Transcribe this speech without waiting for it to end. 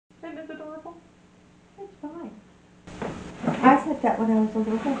is adorable? It's fine. I said that when I was a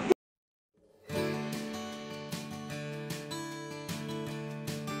little girl.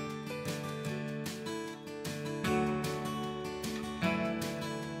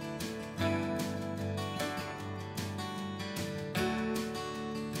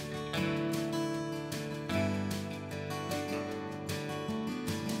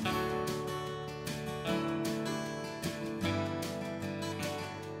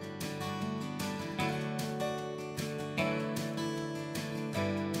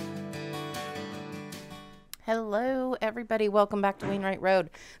 Hello everybody, welcome back to Wainwright Road.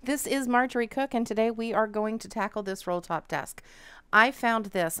 This is Marjorie Cook and today we are going to tackle this roll top desk. I found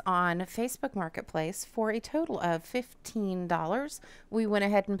this on Facebook Marketplace for a total of $15. We went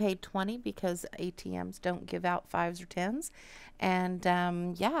ahead and paid $20 because ATMs don't give out 5s or 10s. And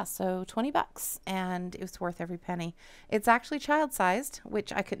yeah, so $20 and it was worth every penny. It's actually child sized,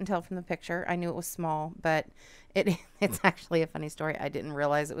 which I couldn't tell from the picture. I knew it was small, but it's actually a funny story. I didn't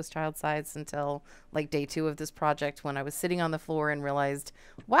realize it was child sized until like day 2 of this project when I was sitting on the floor and realized,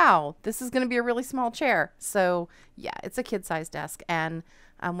 wow, this is going to be a really small chair. So yeah, it's a kid sized desk. And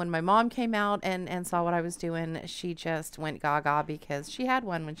when my mom came out and saw what I was doing, she just went gaga because she had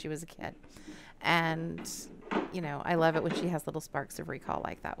one when she was a kid. And you know, I love it when she has little sparks of recall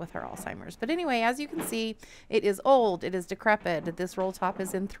like that with her Alzheimer's. But anyway, as you can see, it is old, it is decrepit. This roll top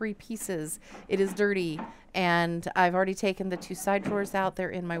is in 3 pieces. It is dirty, and I've already taken the 2 side drawers out. They're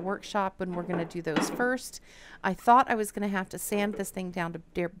in my workshop, and we're going to do those first. I thought I was going to have to sand this thing down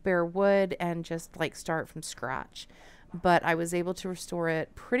to bare wood and just like start from scratch. But I was able to restore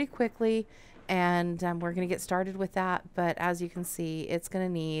it pretty quickly, and we're going to get started with that. But as you can see, it's going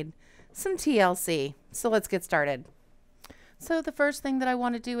to need some TLC. So let's get started. So the first thing that I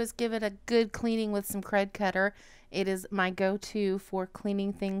want to do is give it a good cleaning with some Cred Cutter. It is my go-to for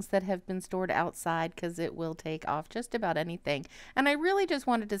cleaning things that have been stored outside because it will take off just about anything. And I really just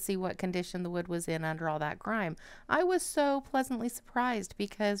wanted to see what condition the wood was in under all that grime. I was so pleasantly surprised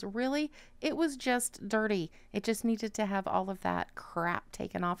because really it was just dirty. It just needed to have all of that crap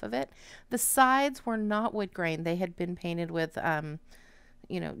taken off of it. The sides were not wood grain. They had been painted with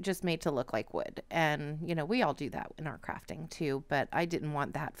you know, just made to look like wood. And, you know, we all do that in our crafting too, but I didn't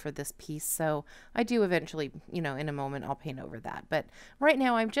want that for this piece. So I do eventually, you know, in a moment, I'll paint over that. But right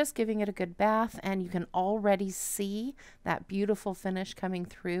now I'm just giving it a good bath, and you can already see that beautiful finish coming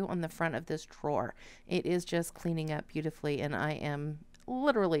through on the front of this drawer. It is just cleaning up beautifully, and I am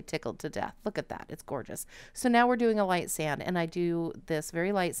literally tickled to death. Look at that. It's gorgeous. So now we're doing a light sand, and I do this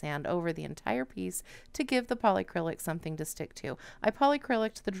very light sand over the entire piece to give the polyacrylic something to stick to. I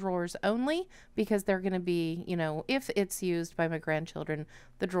polyacryliced the drawers only because they're going to be, you know, if it's used by my grandchildren,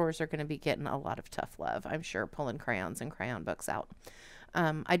 the drawers are going to be getting a lot of tough love, I'm sure, pulling crayons and crayon books out.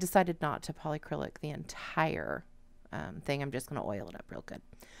 I decided not to polyacrylic the entire thing. I'm just going to oil it up real good.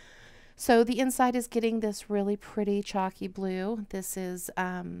 So the inside is getting this really pretty chalky blue. This is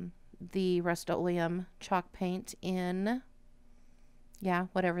the Rust-Oleum chalk paint in, yeah,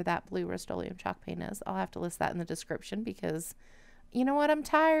 whatever that blue Rust-Oleum chalk paint is. I'll have to list that in the description because, you know what, I'm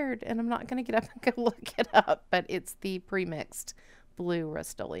tired and I'm not going to get up and go look it up. But it's the pre-mixed blue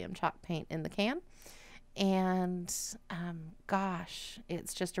Rust-Oleum chalk paint in the can. And gosh,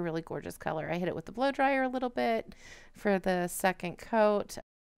 it's just a really gorgeous color. I hit it with the blow dryer a little bit for the second coat.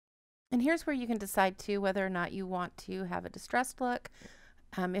 And here's where you can decide too whether or not you want to have a distressed look.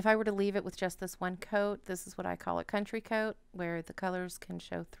 If I were to leave it with just this one coat, this is what I call a country coat, where the colors can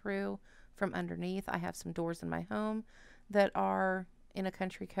show through from underneath. I have some doors in my home that are in a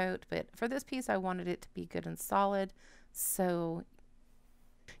country coat, but for this piece I wanted it to be good and solid. So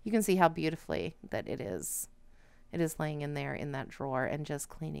you can see how beautifully that it is laying in there in that drawer and just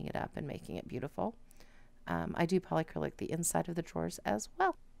cleaning it up and making it beautiful. I do polyacrylic the inside of the drawers as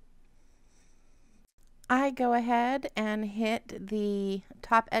well. I go ahead and hit the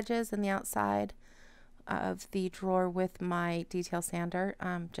top edges and the outside of the drawer with my detail sander,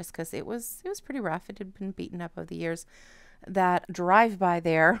 just because it was pretty rough. It had been beaten up over the years. That drive-by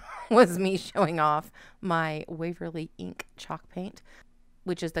there was me showing off my Waverly ink chalk paint,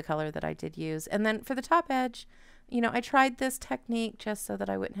 which is the color that I did use. And then for the top edge, you know, I tried this technique just so that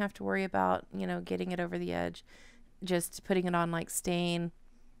I wouldn't have to worry about, you know, getting it over the edge, just putting it on like stain.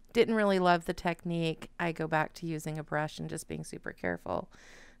 Didn't really love the technique. I go back to using a brush and just being super careful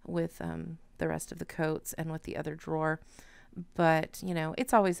with the rest of the coats and with the other drawer. But, you know,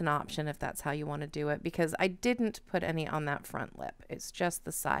 it's always an option if that's how you want to do it, because I didn't put any on that front lip. It's just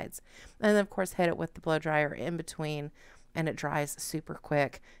the sides. And then, of course, hit it with the blow dryer in between and it dries super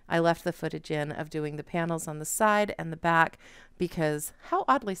quick. I left the footage in of doing the panels on the side and the back because how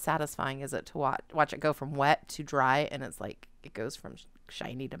oddly satisfying is it to watch it go from wet to dry, and it's like it goes from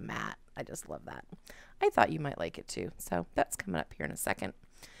shiny to matte. I just love that. I thought you might like it too. So that's coming up here in a second.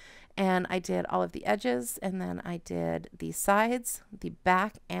 And I did all of the edges, and then I did the sides, the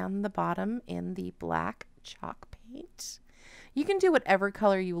back, and the bottom in the black chalk paint. You can do whatever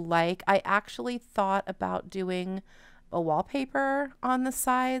color you like. I actually thought about doing a wallpaper on the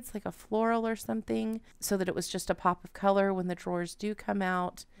sides, like a floral or something, so that it was just a pop of color when the drawers do come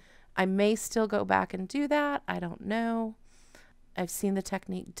out. I may still go back and do that. I don't know. I've seen the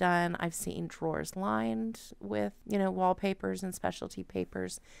technique done. I've seen drawers lined with, you know, wallpapers and specialty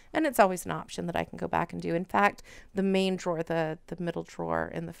papers, and it's always an option that I can go back and do. In fact, the main drawer, the middle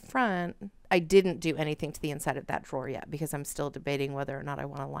drawer in the front, I didn't do anything to the inside of that drawer yet because I'm still debating whether or not I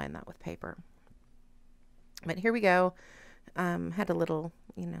want to line that with paper. But here we go. Had a little,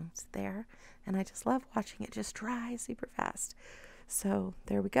 you know, it's there, and I just love watching it just dry super fast. So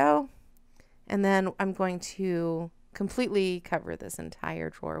there we go. And then I'm going to completely cover this entire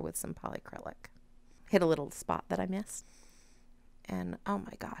drawer with some polyacrylic. Hit a little spot that I missed. And oh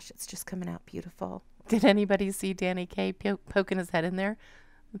my gosh, it's just coming out beautiful. Did anybody see Danny K poking his head in there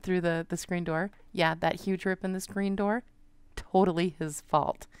through the screen door? Yeah, that huge rip in the screen door, totally his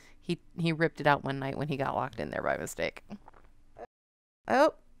fault. He ripped it out one night when he got locked in there by mistake.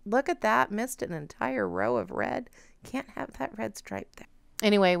 Oh, look at that. Missed an entire row of red. Can't have that red stripe there.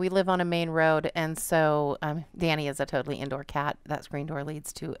 Anyway, we live on a main road, and so Danny is a totally indoor cat. That screen door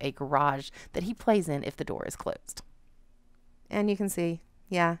leads to a garage that he plays in if the door is closed. And you can see,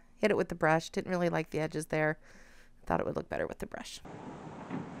 yeah, hit it with the brush. Didn't really like the edges there. Thought it would look better with the brush.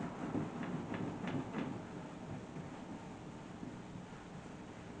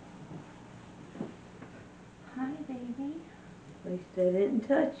 Hi, baby. At least I didn't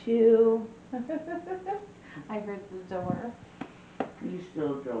touch you. I heard the door. You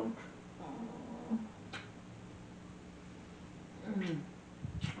still don't. I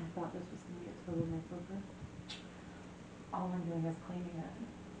thought this was going to be a total makeover. All I'm doing is cleaning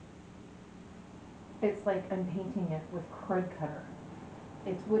it. It's like I'm painting it with crud cutter.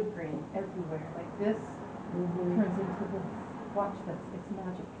 It's wood grain everywhere. Like this turns into this. Watch this. It's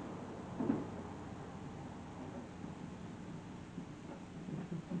magic.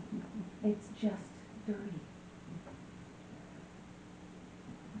 It's just dirty.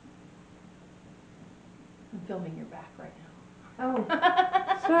 I'm filming your back right now. Oh,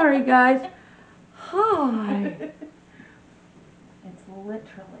 sorry guys. Hi. It's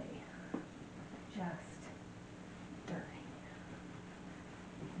literally just dirty.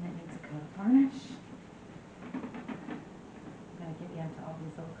 And it needs a coat of varnish. I'm going to get you into all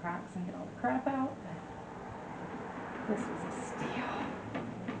these little cracks and get all the crap out. This was a steal.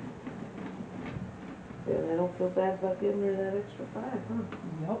 Yeah, I don't feel bad about giving her that extra $5, huh?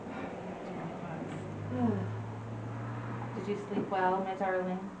 Yep. Did you sleep well, my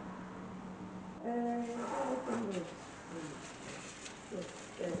darling?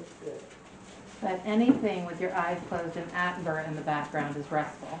 But anything with your eyes closed and amber in the background is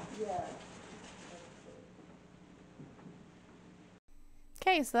restful. Yeah.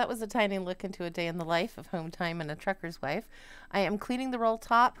 Okay, so that was a tiny look into a day in the life of home time and a trucker's wife. I am cleaning the roll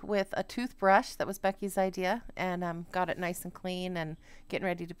top with a toothbrush. That was Becky's idea, and got it nice and clean and getting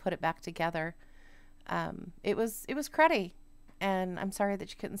ready to put it back together. It was cruddy, and I'm sorry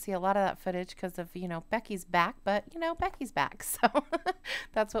that you couldn't see a lot of that footage because of, you know, Becky's back, but, you know, Becky's back, so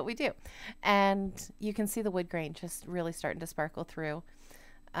that's what we do. And you can see the wood grain just really starting to sparkle through.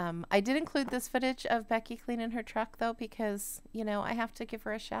 I did include this footage of Becky cleaning her truck, though, because, you know, I have to give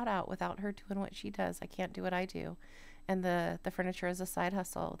her a shout out. Without her doing what she does, I can't do what I do. And the furniture is a side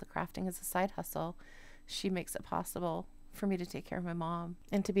hustle. The crafting is a side hustle. She makes it possible for me to take care of my mom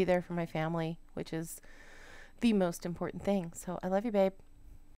and to be there for my family, which is the most important thing. So I love you, babe.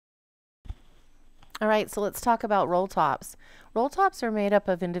 All right, so let's talk about roll tops. Roll tops are made up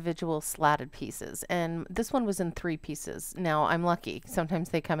of individual slatted pieces, and this one was in 3 pieces. Now, I'm lucky. Sometimes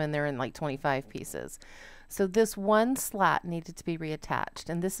they come in there in like 25 pieces. So this one slat needed to be reattached,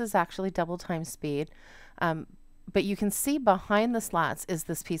 and this is actually double time speed. But you can see behind the slats is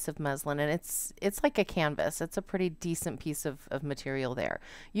this piece of muslin, and it's like a canvas. It's a pretty decent piece of material there.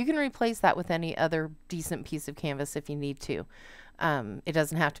 You can replace that with any other decent piece of canvas if you need to. It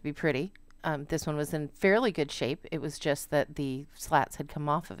doesn't have to be pretty. This one was in fairly good shape. It was just that the slats had come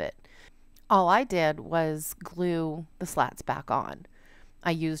off of it. All I did was glue the slats back on.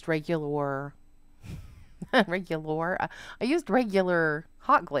 I used regular I used regular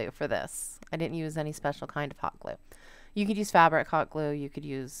hot glue for this. I didn't use any special kind of hot glue. You could use fabric hot glue. You could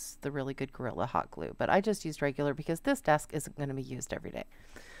use the really good Gorilla hot glue, but I just used regular because this desk isn't going to be used every day.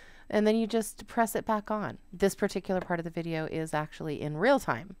 And then you just press it back on. This particular part of the video is actually in real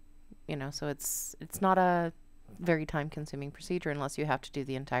time, you know, so it's not a very time-consuming procedure unless you have to do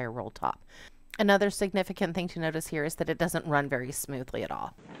the entire roll top. Another significant thing to notice here is that it doesn't run very smoothly at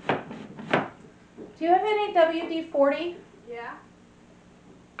all. Do you have any WD-40? Yeah.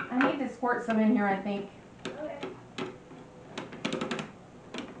 I need to squirt some in here, I think. Okay.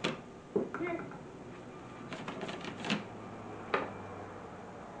 Here.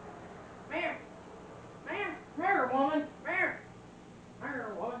 There. There. There, woman. There.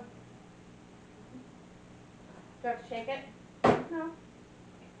 There, woman. Do I have to shake it? No.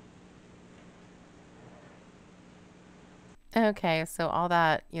 Okay, so all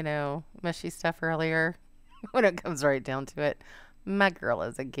that, you know, mushy stuff earlier, when it comes right down to it, my girl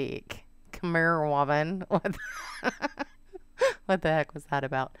is a geek. Come here, woman. What the heck was that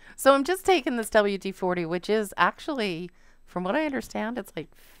about? So I'm just taking this WD-40, which is actually, from what I understand, it's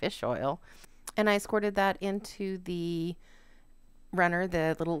like fish oil. And I squirted that into the runner,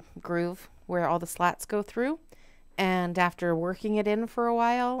 the little groove where all the slats go through. And after working it in for a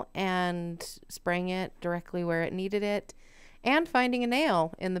while and spraying it directly where it needed it, and finding a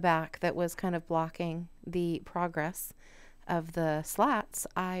nail in the back that was kind of blocking the progress of the slats,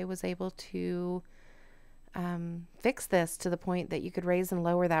 I was able to fix this to the point that you could raise and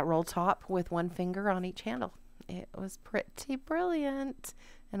lower that roll top with one finger on each handle. It was pretty brilliant,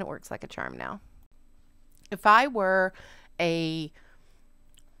 and it works like a charm now. If I were a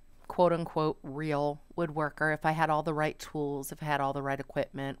quote-unquote real woodworker, if I had all the right tools, if I had all the right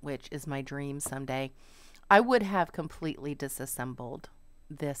equipment, which is my dream someday, I would have completely disassembled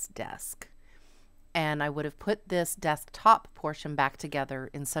this desk, and I would have put this desktop portion back together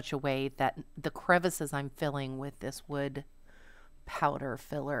in such a way that the crevices I'm filling with this wood powder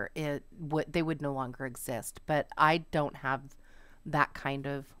filler, they would no longer exist. But I don't have that kind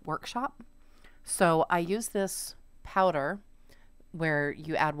of workshop, so I use this powder where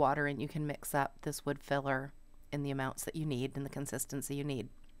you add water and you can mix up this wood filler in the amounts that you need and the consistency you need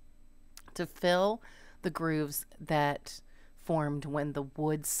to fill the grooves that formed when the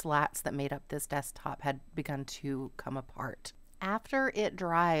wood slats that made up this desktop had begun to come apart. After it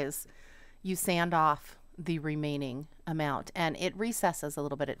dries, you sand off the remaining amount, and it recesses a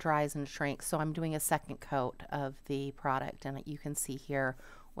little bit. It dries and shrinks. So I'm doing a second coat of the product, and you can see here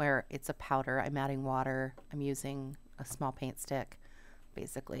where it's a powder. I'm adding water. I'm using a small paint stick,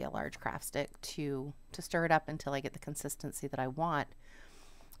 basically a large craft stick, to stir it up until I get the consistency that I want.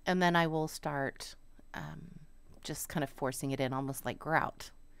 And then I will start just kind of forcing it in almost like grout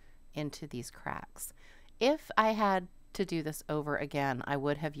into these cracks. If I had to do this over again, I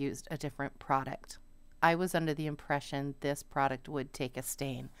would have used a different product. I was under the impression this product would take a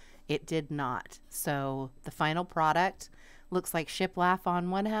stain. It did not. So the final product looks like shiplap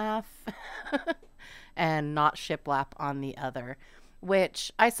on one half and not shiplap on the other,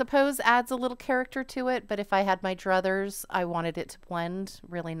 which I suppose adds a little character to it. But if I had my druthers, I wanted it to blend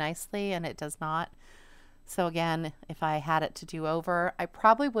really nicely, and it does not. So again, if I had it to do over, I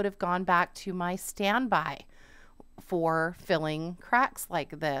probably would have gone back to my standby for filling cracks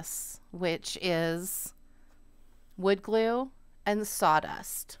like this, which is wood glue and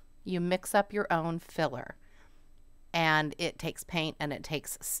sawdust. You mix up your own filler, and it takes paint and it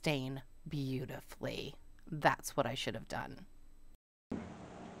takes stain beautifully. That's what I should have done.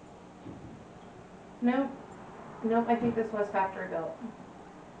 Nope, I think this was factory built.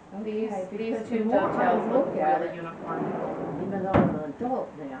 Okay, These because two the more I dovetails look look at really it, uniform. even though I'm an adult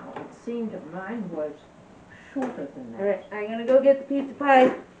now, it seemed that mine was shorter than that. Alright, I'm gonna go get the pizza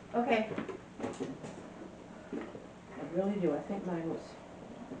pie. Okay. I really do. I think mine was,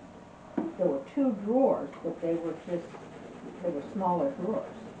 there were two drawers, but they were smaller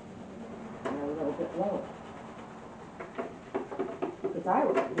drawers. And they were a little bit lower. Because I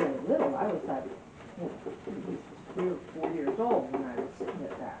was really little. I was like, you know, at least 3 or 4 years old when I was sitting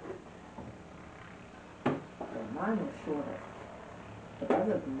at that. So mine was shorter. But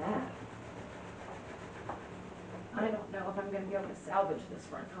other than that, I don't know if I'm going to be able to salvage this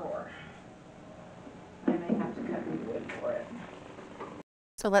front drawer. I may have to cut new wood for it.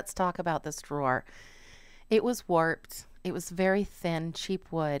 So let's talk about this drawer. It was warped. It was very thin,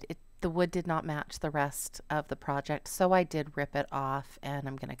 cheap wood. The wood did not match the rest of the project, so I did rip it off, and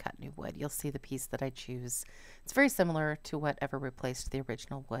I'm going to cut new wood. You'll see the piece that I choose. It's very similar to whatever replaced the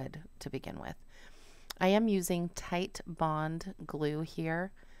original wood to begin with. I am using tight bond glue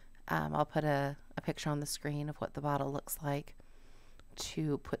here. I'll put a picture on the screen of what the bottle looks like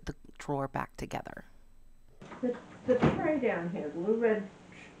to put the drawer back together. the The tray down here, the little red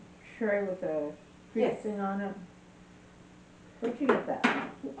tray with the Yes. thing on it. Where'd you get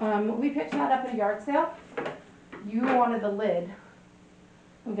that? We picked that up at a yard sale. You wanted the lid.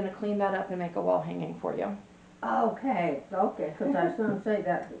 I'm gonna clean that up and make a wall hanging for you. Okay, because I was gonna say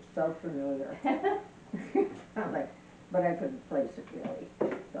that was so familiar. I'm like, but I couldn't place it really,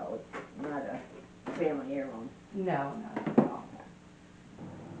 so it's not a family heirloom. No, no, no.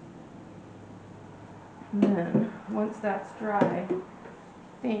 And then, once that's dry, I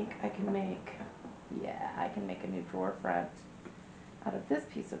think I can make, I can make a new drawer front out of this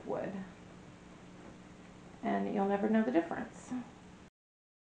piece of wood. And you'll never know the difference.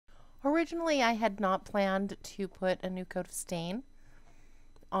 Originally, I had not planned to put a new coat of stain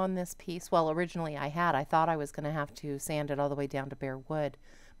on this piece. Well, originally I had. I thought I was going to have to sand it all the way down to bare wood.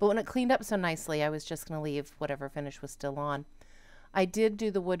 But when it cleaned up so nicely, I was just going to leave whatever finish was still on. I did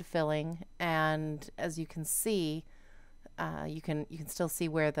do the wood filling, and as you can see, you can still see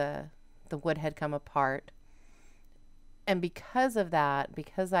where the wood had come apart. And because of that,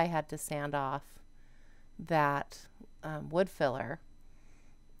 because I had to sand off that wood filler,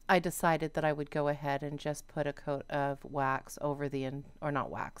 I decided that I would go ahead and just put a coat of wax over or not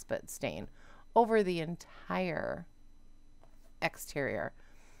wax, but stain over the entire exterior.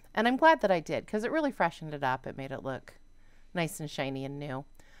 And I'm glad that I did, because it really freshened it up. It made it look nice and shiny and new.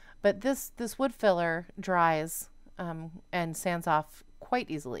 But this wood filler dries and sands off quite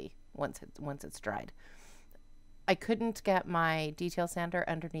easily once it's dried. I couldn't get my detail sander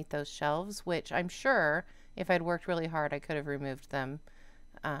underneath those shelves, which I'm sure if I'd worked really hard I could have removed them.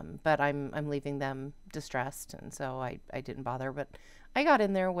 But I'm leaving them distressed, and so I didn't bother. But I got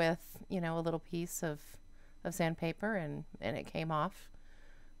in there with, a little piece of sandpaper, and it came off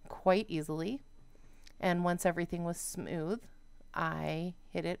quite easily. And once everything was smooth, I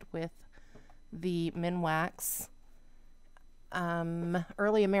hit it with the Minwax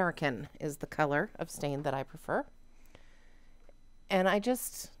Early American is the color of stain that I prefer. And I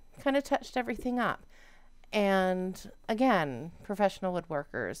just kind of touched everything up. And again, professional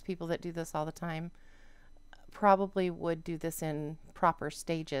woodworkers, people that do this all the time, probably would do this in proper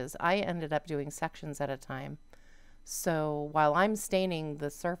stages. I ended up doing sections at a time. So while I'm staining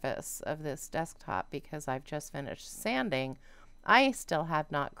the surface of this desktop because I've just finished sanding, I still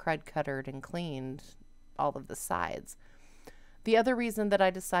have not crud cuttered and cleaned all of the sides. The other reason that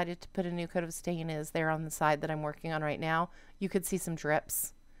I decided to put a new coat of stain is there on the side that I'm working on right now. You could see some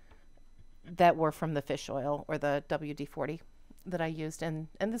drips that were from the fish oil or the WD-40 that I used, and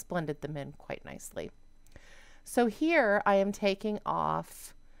this blended them in quite nicely. So here I am taking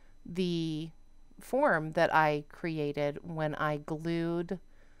off the form that I created when I glued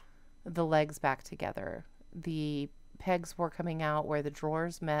the legs back together. The pegs were coming out where the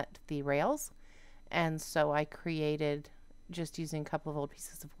drawers met the rails, and so I created, just using a couple of old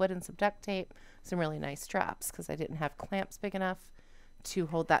pieces of wood and some duct tape, some really nice straps because I didn't have clamps big enough to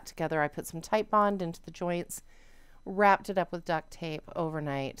hold that together. I put some Tite Bond into the joints, wrapped it up with duct tape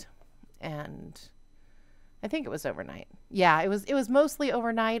overnight, and I think it was overnight. Yeah, it was mostly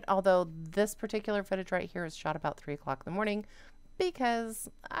overnight, although this particular footage right here is shot about 3 o'clock in the morning because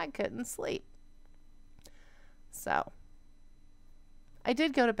I couldn't sleep. So I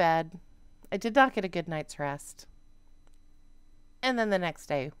did go to bed. I did not get a good night's rest. And then the next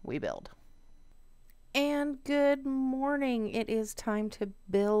day we build. And good morning. It is time to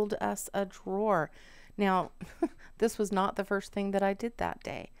build us a drawer. Now, this was not the first thing that I did that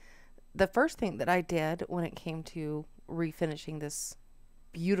day. The first thing that I did when it came to refinishing this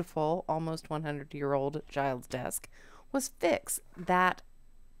beautiful, almost 100-year-old child's desk was fix that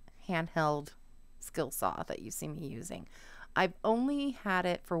handheld skill saw that you see me using. I've only had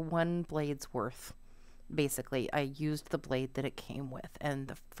it for one blade's worth. Basically, I used the blade that it came with, and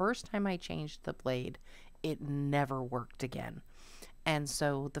the first time I changed the blade, it never worked again. And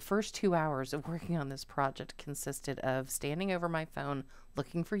so the first 2 hours of working on this project consisted of standing over my phone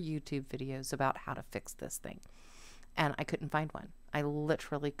looking for YouTube videos about how to fix this thing. And I couldn't find one. I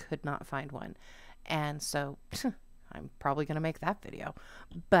literally could not find one. And so I'm probably going to make that video.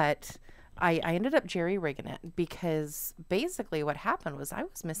 But I ended up jerry-rigging it because basically what happened was I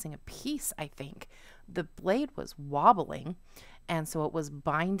was missing a piece, I think. The blade was wobbling, and so it was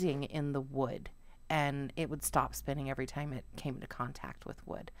binding in the wood, and it would stop spinning every time it came into contact with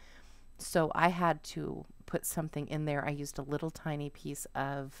wood. So I had to put something in there. I used a little tiny piece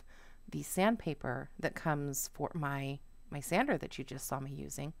of the sandpaper that comes for my sander that you just saw me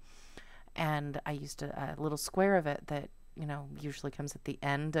using, and I used a little square of it that usually comes at the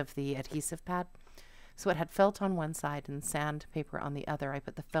end of the adhesive pad. So it had felt on one side and sandpaper on the other. I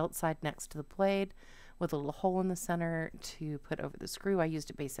put the felt side next to the blade with a little hole in the center to put over the screw. I used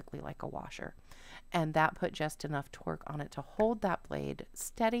it basically like a washer. And that put just enough torque on it to hold that blade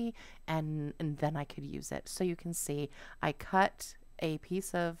steady, and then I could use it. So you can see I cut a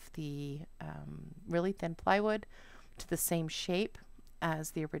piece of the really thin plywood to the same shape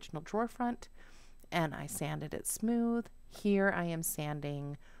as the original drawer front, and I sanded it smooth. Here I am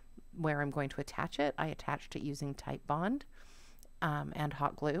sanding where I'm going to attach it. I attached it using Type Bond and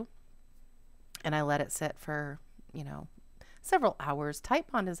hot glue, and I let it sit for, you know, several hours.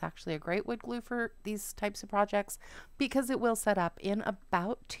 Type Bond is actually a great wood glue for these types of projects because it will set up in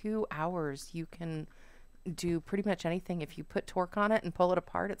about 2 hours. You can do pretty much anything. If you put torque on it and pull it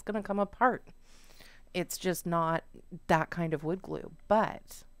apart, it's going to come apart. It's just not that kind of wood glue,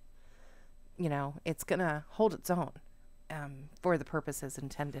 but you know, it's going to hold its own for the purposes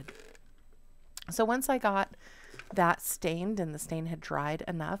intended. So once I got that stained and the stain had dried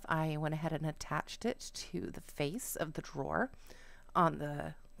enough, I went ahead and attached it to the face of the drawer on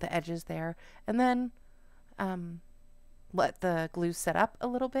the edges there, and then let the glue set up a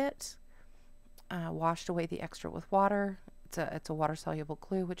little bit, washed away the extra with water. It's a water soluble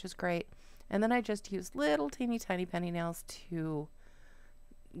glue, which is great. And then I just used little teeny tiny penny nails to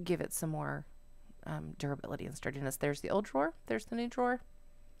give it some more durability and sturdiness. There's the old drawer, there's the new drawer.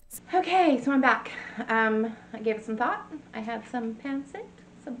 Okay, so I'm back. I gave it some thought. I had some pancit,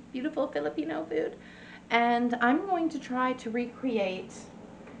 some beautiful Filipino food, and I'm going to try to recreate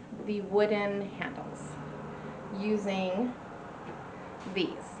the wooden handles using these.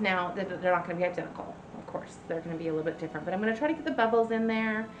 Now, they're not going to be identical, of course. They're going to be a little bit different, but I'm going to try to get the bubbles in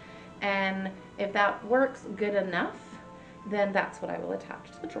there, and if that works good enough, then that's what I will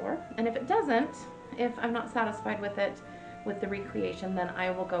attach to the drawer. And if it doesn't, if I'm not satisfied with it, with the recreation, then I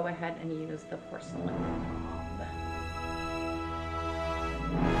will go ahead and use the porcelain knob.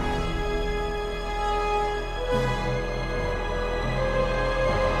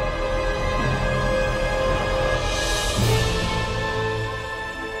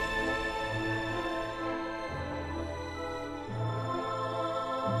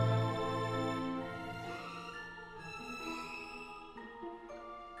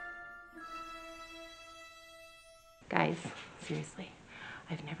 Guys, seriously,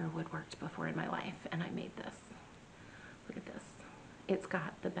 I've never woodworked before in my life, and I made this. Look at this. It's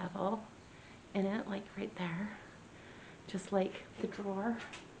got the bevel in it, like right there, just like the drawer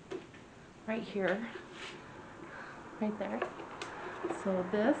right here, right there. So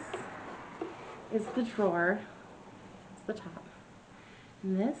this is the drawer. It's the top.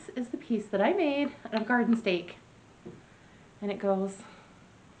 And this is the piece that I made out of garden stake. And it goes,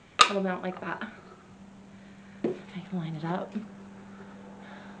 it'll mount like that. I can line it up.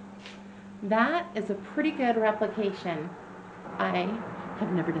 That is a pretty good replication. I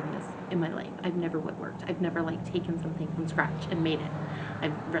have never done this in my life. I've never woodworked. I've never like taken something from scratch and made it.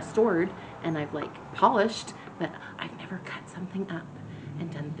 I've restored and I've like polished, but I've never cut something up and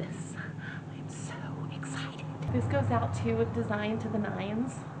done this. I'm so excited. This goes out to Design to the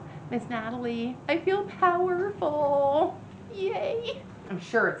Nines. Miss Natalie, I feel powerful. Yay. I'm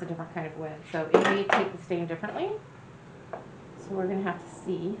sure it's a different kind of wood, so it may take the stain differently. So we're gonna have to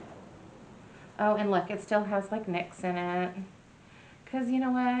see. Oh, and look, it still has like nicks in it. Cause you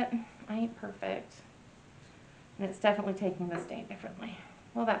know what? I ain't perfect. And it's definitely taking the stain differently.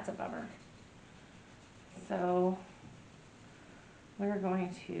 Well, that's a bummer. So we're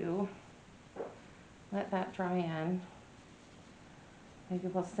going to let that dry in. Maybe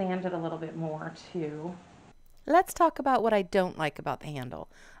we'll sand it a little bit more too. Let's talk about what I don't like about the handle.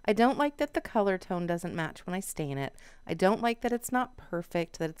 I don't like that the color tone doesn't match when I stain it. I don't like that it's not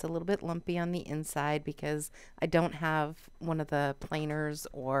perfect, that it's a little bit lumpy on the inside because I don't have one of the planers,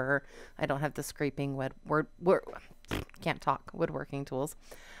 or I don't have the scraping woodworking tools.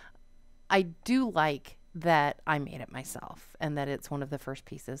 I do like that I made it myself and that it's one of the first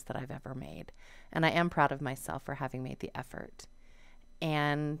pieces that I've ever made. And I am proud of myself for having made the effort.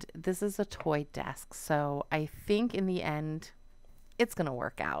 And this is a toy desk, so I think in the end, it's gonna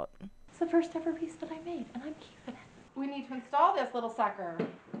work out. It's the first ever piece that I made, and I'm keeping it. We need to install this little sucker.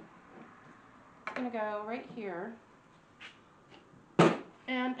 It's gonna go right here.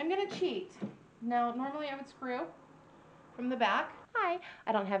 And I'm gonna cheat. Now, normally I would screw from the back. I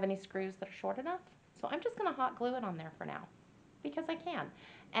don't have any screws that are short enough, so I'm just gonna hot glue it on there for now, because I can.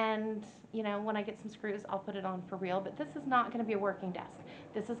 And, you know, when I get some screws, I'll put it on for real. But this is not going to be a working desk.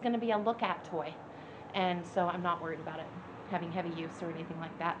 This is going to be a look-at toy. And so I'm not worried about it having heavy use or anything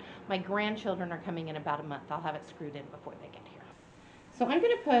like that. My grandchildren are coming in about a month. I'll have it screwed in before they get here. So I'm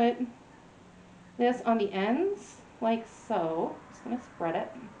going to put this on the ends, like so. Just going to spread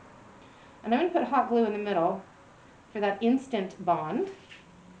it. And I'm going to put hot glue in the middle for that instant bond.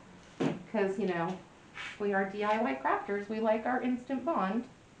 Because, you know, we are DIY crafters. We like our instant bond.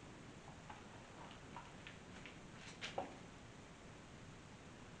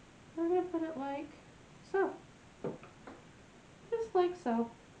 We're going to put it like so. Just like so.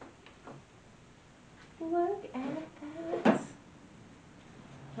 Look at that.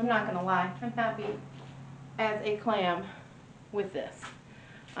 I'm not going to lie. I'm happy as a clam with this.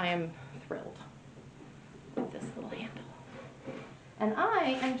 I am thrilled with this little handle. And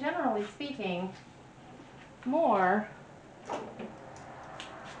I am, generally speaking, more of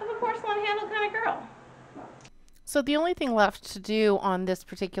a porcelain handle kind of girl. So the only thing left to do on this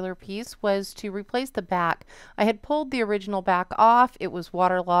particular piece was to replace the back. I had pulled the original back off. It was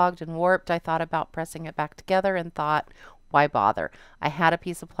waterlogged and warped. I thought about pressing it back together and thought, why bother? I had a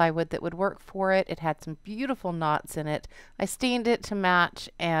piece of plywood that would work for it. It had some beautiful knots in it. I stained it to match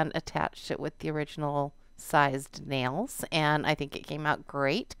and attached it with the original sized nails, and I think it came out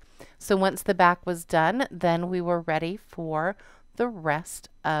great. So once the back was done, then we were ready for the rest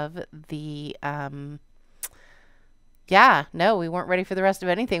of the we weren't ready for the rest of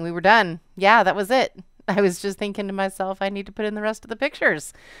anything. We were done. Yeah, that was it. I was just thinking to myself, I need to put in the rest of the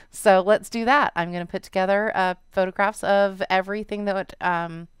pictures. So let's do that. I'm going to put together photographs of everything that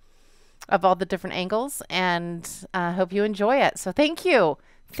of all the different angles, and hope you enjoy it. So thank you.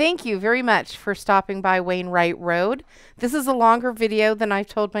 Thank you very much for stopping by Wainwright Road. This is a longer video than I've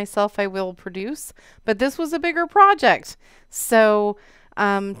told myself I will produce, but this was a bigger project. So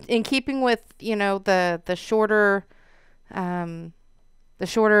in keeping with, you know, the shorter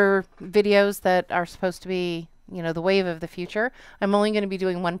videos that are supposed to be, you know, the wave of the future, I'm only going to be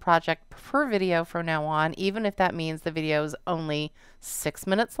doing one project per video from now on, even if that means the video is only 6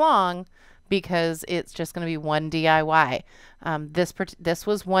 minutes long, because it's just going to be one DIY. This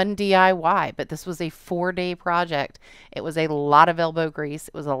was one DIY, but this was a 4-day project. It was a lot of elbow grease.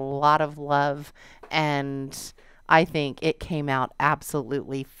 It was a lot of love, and I think it came out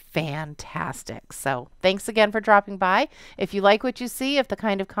absolutely fantastic. So thanks again for dropping by. If you like what you see, if the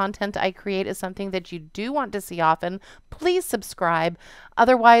kind of content I create is something that you do want to see often, please subscribe.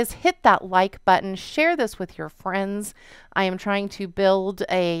 Otherwise, hit that like button. Share this with your friends. I am trying to build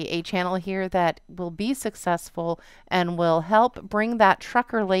a channel here that will be successful and will help bring that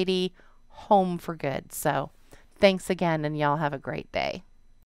trucker lady home for good. So thanks again, and y'all have a great day.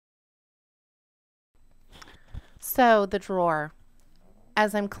 So the drawer,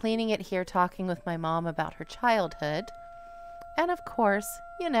 as I'm cleaning it here, talking with my mom about her childhood, and of course,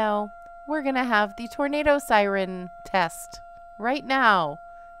 you know, we're gonna have the tornado siren test right now,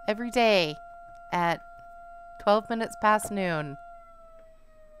 every day at 12 minutes past noon.